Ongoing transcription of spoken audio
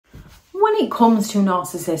When it comes to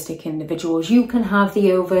narcissistic individuals, you can have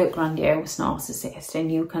the overt grandiose narcissist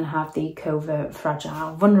and you can have the covert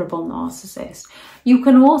fragile vulnerable narcissist. You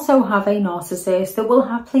can also have a narcissist that will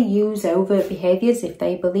happily use overt behaviours if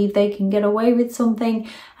they believe they can get away with something,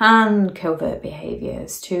 and covert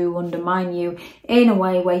behaviours to undermine you in a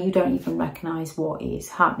way where you don't even recognise what is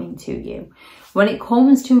happening to you. When it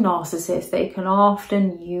comes to narcissists, they can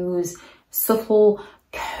often use subtle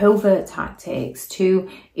covert tactics to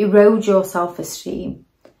erode your self-esteem.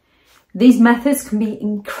 These methods can be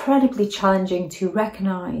incredibly challenging to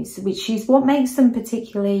recognise, which is what makes them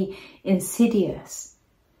particularly insidious.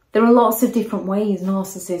 There are lots of different ways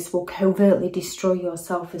narcissists will covertly destroy your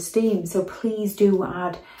self-esteem, so please do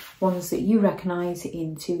add ones that you recognise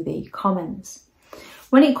into the comments.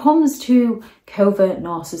 When it comes to covert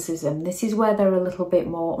narcissism, this is where they're a little bit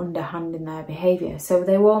more underhand in their behaviour. So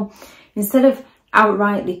they will, instead of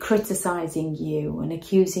outrightly criticising you and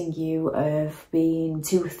accusing you of being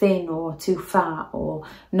too thin or too fat or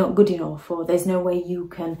not good enough, or there's no way you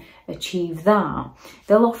can achieve that,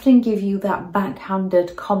 they'll often give you that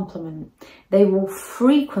backhanded compliment. They will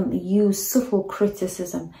frequently use subtle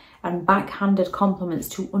criticism and backhanded compliments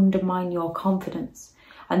to undermine your confidence.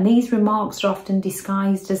 And these remarks are often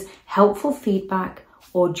disguised as helpful feedback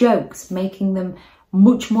or jokes, making them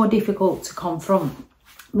much more difficult to confront.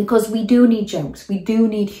 Because we do need jokes, we do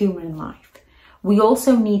need humour in life. We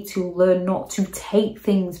also need to learn not to take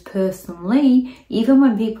things personally, even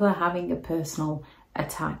when people are having a personal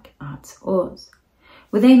attack at us.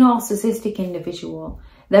 With a narcissistic individual,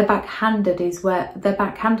 their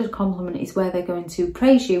backhanded compliment is where they're going to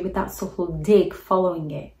praise you with that subtle dig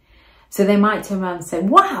following it. So they might turn around and say,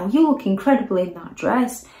 wow, you look incredible in that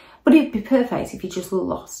dress, but it'd be perfect if you just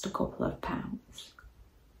lost a couple of pounds.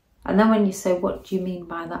 And then when you say, what do you mean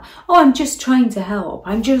by that? Oh, I'm just trying to help.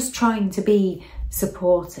 I'm just trying to be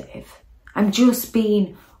supportive. I'm just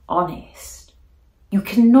being honest. You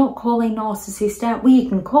cannot call a narcissist out. Well, you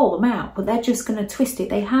can call them out, but they're just going to twist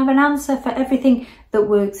it. They have an answer for everything that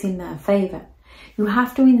works in their favour. You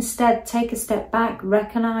have to instead take a step back,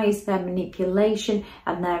 recognise their manipulation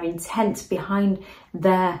and their intent behind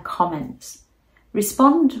their comments.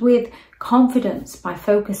 Respond with confidence by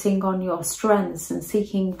focusing on your strengths and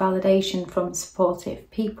seeking validation from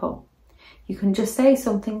supportive people. You can just say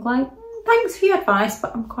something like, thanks for your advice,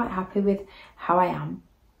 but I'm quite happy with how I am.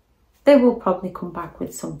 They will probably come back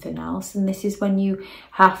with something else, and this is when you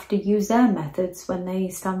have to use their methods when they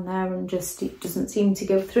stand there and just it doesn't seem to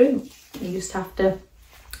go through. You just have to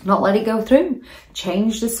not let it go through.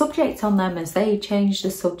 Change the subject on them as they change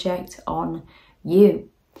the subject on you.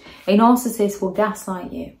 A narcissist will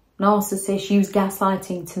gaslight you. Narcissists use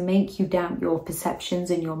gaslighting to make you doubt your perceptions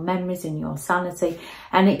and your memories and your sanity,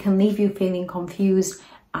 and it can leave you feeling confused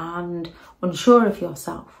and unsure of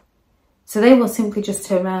yourself. So they will simply just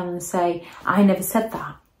turn around and say, I never said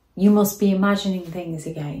that. You must be imagining things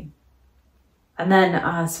again. And then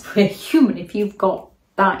as we're human, if you've got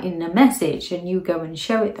that in a message and you go and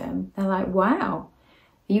show it them, they're like, wow,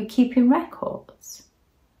 are you keeping records?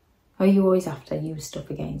 Oh, you always have to use stuff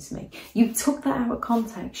against me. You took that out of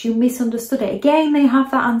context. You misunderstood it. Again, they have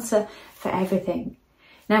that answer for everything.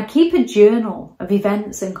 Now, keep a journal of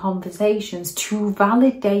events and conversations to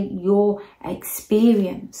validate your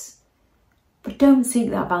experience. But don't seek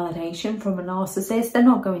that validation from a narcissist. They're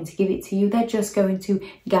not going to give it to you. They're just going to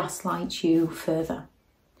gaslight you further.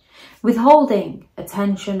 Withholding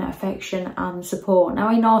attention, affection and support. Now,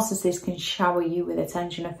 a narcissist can shower you with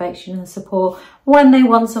attention, affection and support when they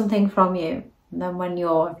want something from you. And then when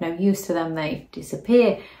you're of no use to them, they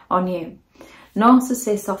disappear on you.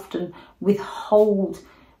 Narcissists often withhold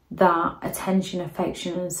that attention,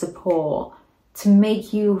 affection and support to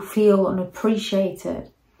make you feel unappreciated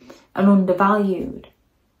and undervalued.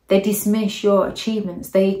 They dismiss your achievements.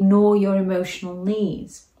 They ignore your emotional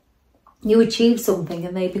needs. You achieve something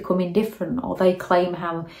and they become indifferent, or they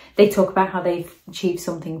talk about how they've achieved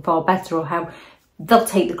something far better, or how they'll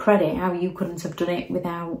take the credit, how you couldn't have done it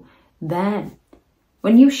without them.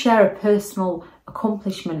 When you share a personal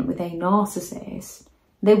accomplishment with a narcissist,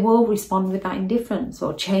 they will respond with that indifference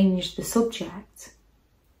or change the subject.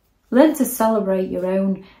 Learn to celebrate your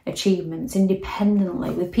own achievements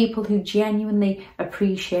independently with people who genuinely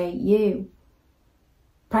appreciate you.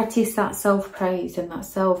 Practice that self-praise and that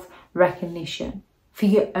self-recognition for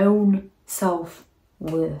your own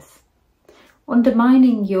self-worth.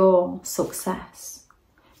 Undermining your success.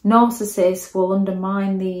 Narcissists will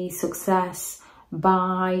undermine the success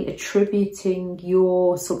by attributing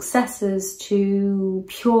your successes to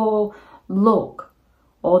pure luck,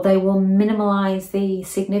 or they will minimise the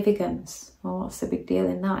significance. Oh, what's the big deal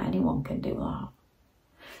in that? Anyone can do that.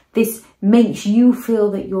 This makes you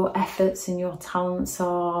feel that your efforts and your talents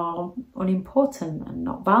are unimportant and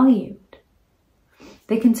not valued.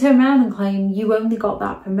 They can turn around and claim you only got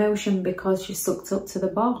that promotion because you sucked up to the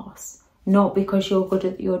boss, not because you're good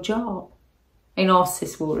at your job. A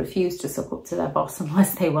narcissist will refuse to suck up to their boss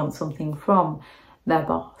unless they want something from their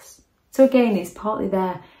boss. So again, it's partly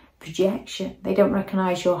their projection. They don't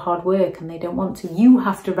recognise your hard work and they don't want to. You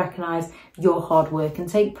have to recognise your hard work and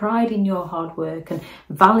take pride in your hard work and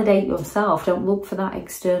validate yourself. Don't look for that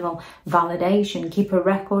external validation. Keep a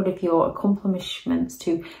record of your accomplishments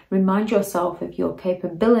to remind yourself of your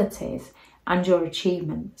capabilities and your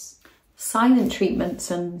achievements. Silent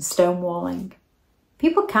treatments and stonewalling.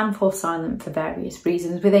 People can fall silent for various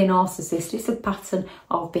reasons. With a narcissist, it's a pattern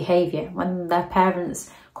of behaviour. When their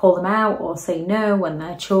parents call them out or say no, when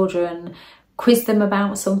their children quiz them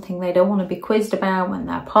about something they don't want to be quizzed about, when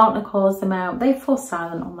their partner calls them out, they fall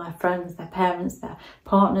silent on their friends, their parents, their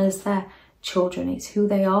partners, their children. It's who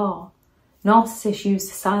they are. Narcissists use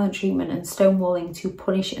the silent treatment and stonewalling to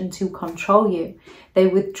punish and to control you. They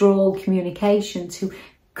withdraw communication to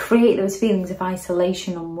create those feelings of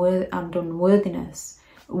isolation and unworthiness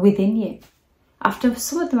within you. After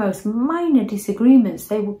some of the most minor disagreements,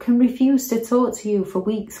 they can refuse to talk to you for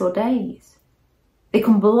weeks or days. They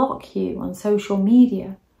can block you on social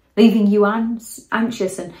media, leaving you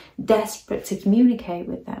anxious and desperate to communicate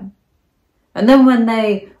with them. And then when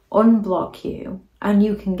they unblock you and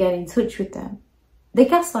you can get in touch with them, they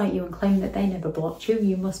gaslight you and claim that they never blocked you.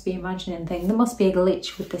 You must be imagining things. There must be a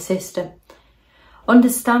glitch with the system.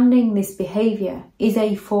 Understanding this behaviour is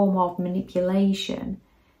a form of manipulation.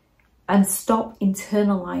 And stop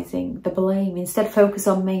internalizing the blame. Instead, focus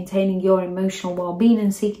on maintaining your emotional well-being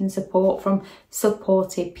and seeking support from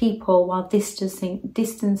supportive people while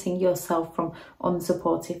distancing yourself from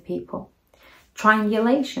unsupportive people.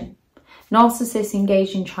 Triangulation. Narcissists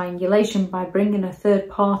engage in triangulation by bringing a third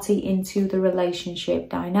party into the relationship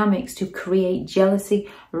dynamics to create jealousy,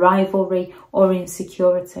 rivalry, or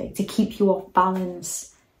insecurity, to keep you off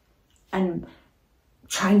balance and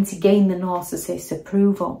trying to gain the narcissist's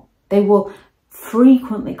approval. They will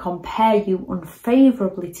frequently compare you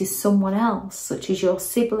unfavourably to someone else, such as your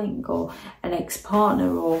sibling or an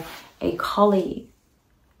ex-partner or a colleague.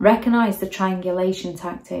 Recognise the triangulation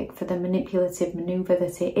tactic for the manipulative manoeuvre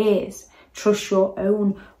that it is. Trust your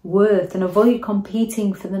own worth and avoid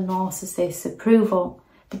competing for the narcissist's approval.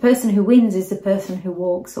 The person who wins is the person who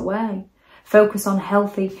walks away. Focus on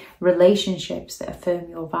healthy relationships that affirm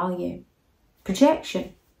your value.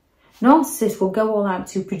 Projection. Narcissists will go all out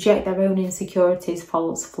to project their own insecurities,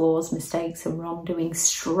 faults, flaws, mistakes and wrongdoing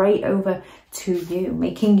straight over to you,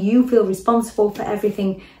 making you feel responsible for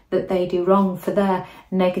everything that they do wrong, for their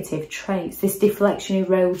negative traits. This deflection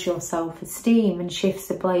erodes your self-esteem and shifts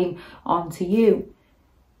the blame onto you.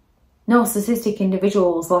 Narcissistic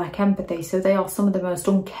individuals lack empathy, so they are some of the most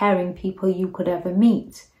uncaring people you could ever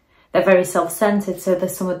meet. They're very self-centered, so they're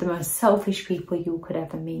some of the most selfish people you could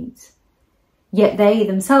ever meet. Yet they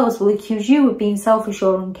themselves will accuse you of being selfish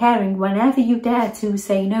or uncaring whenever you dare to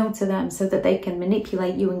say no to them so that they can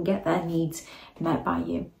manipulate you and get their needs met by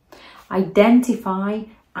you. Identify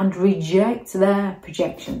and reject their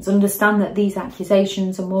projections. Understand that these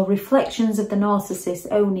accusations are more reflections of the narcissist's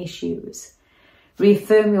own issues.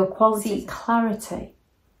 Reaffirm your quality clarity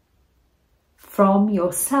from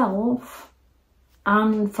yourself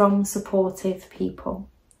and from supportive people.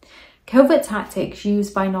 Covert tactics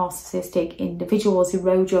used by narcissistic individuals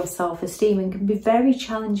erode your self-esteem and can be very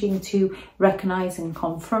challenging to recognise and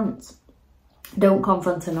confront. Don't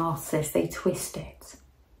confront a narcissist, they twist it.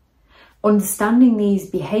 Understanding these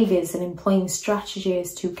behaviours and employing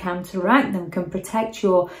strategies to counteract them can protect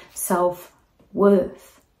your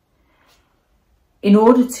self-worth in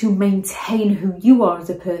order to maintain who you are as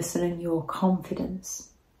a person and your confidence.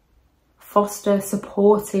 Foster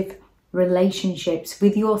supportive relationships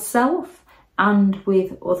with yourself and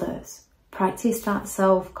with others. Practice that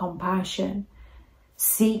self-compassion.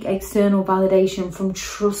 Seek external validation from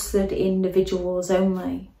trusted individuals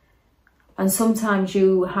only. And sometimes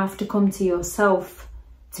you have to come to yourself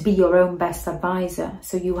to be your own best advisor.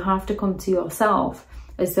 So you have to come to yourself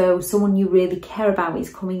as though someone you really care about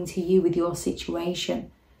is coming to you with your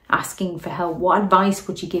situation, asking for help. What advice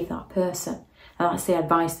would you give that person? And that's the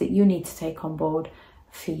advice that you need to take on board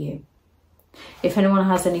for you. If anyone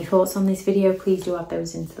has any thoughts on this video, please do add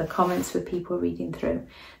those into the comments with people reading through.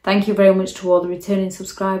 Thank you very much to all the returning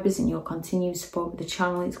subscribers and your continued support with the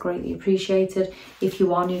channel. It's greatly appreciated. If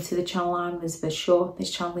you are new to the channel, I'm Elizabeth Shaw.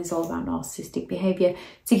 This channel is all about narcissistic behaviour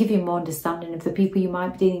to give you more understanding of the people you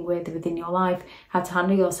might be dealing with within your life, how to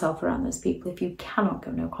handle yourself around those people if you cannot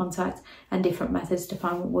go no contact, and different methods to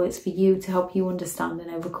find what works for you to help you understand and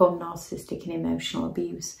overcome narcissistic and emotional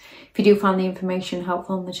abuse. If you do find the information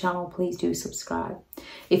helpful on the channel, please do subscribe.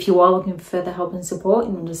 If you are looking for further help and support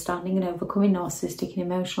in understanding and overcoming narcissistic and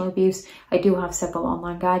emotional abuse, I do have several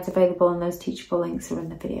online guides available, and those teachable links are in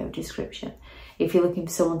the video description. If you're looking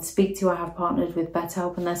for someone to speak to, I have partnered with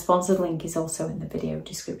BetterHelp, and their sponsored link is also in the video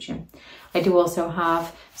description. I do also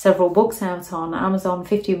have several books out on Amazon: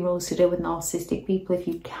 15 Rules to Deal with Narcissistic People If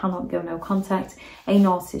You Cannot Go No Contact, a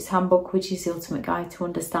Narcissists Handbook, which is the ultimate guide to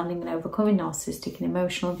understanding and overcoming narcissistic and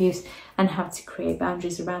emotional abuse, and how to create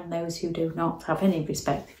boundaries around those who do not have any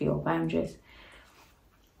respect for your boundaries.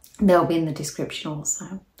 They'll be in the description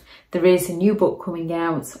also. There is a new book coming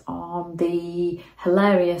out on the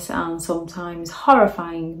hilarious and sometimes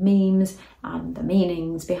horrifying memes and the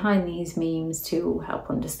meanings behind these memes to help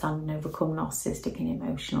understand and overcome narcissistic and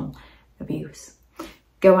emotional abuse.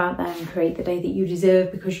 Go out there and create the day that you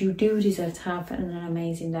deserve, because you do deserve to have an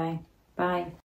amazing day. Bye.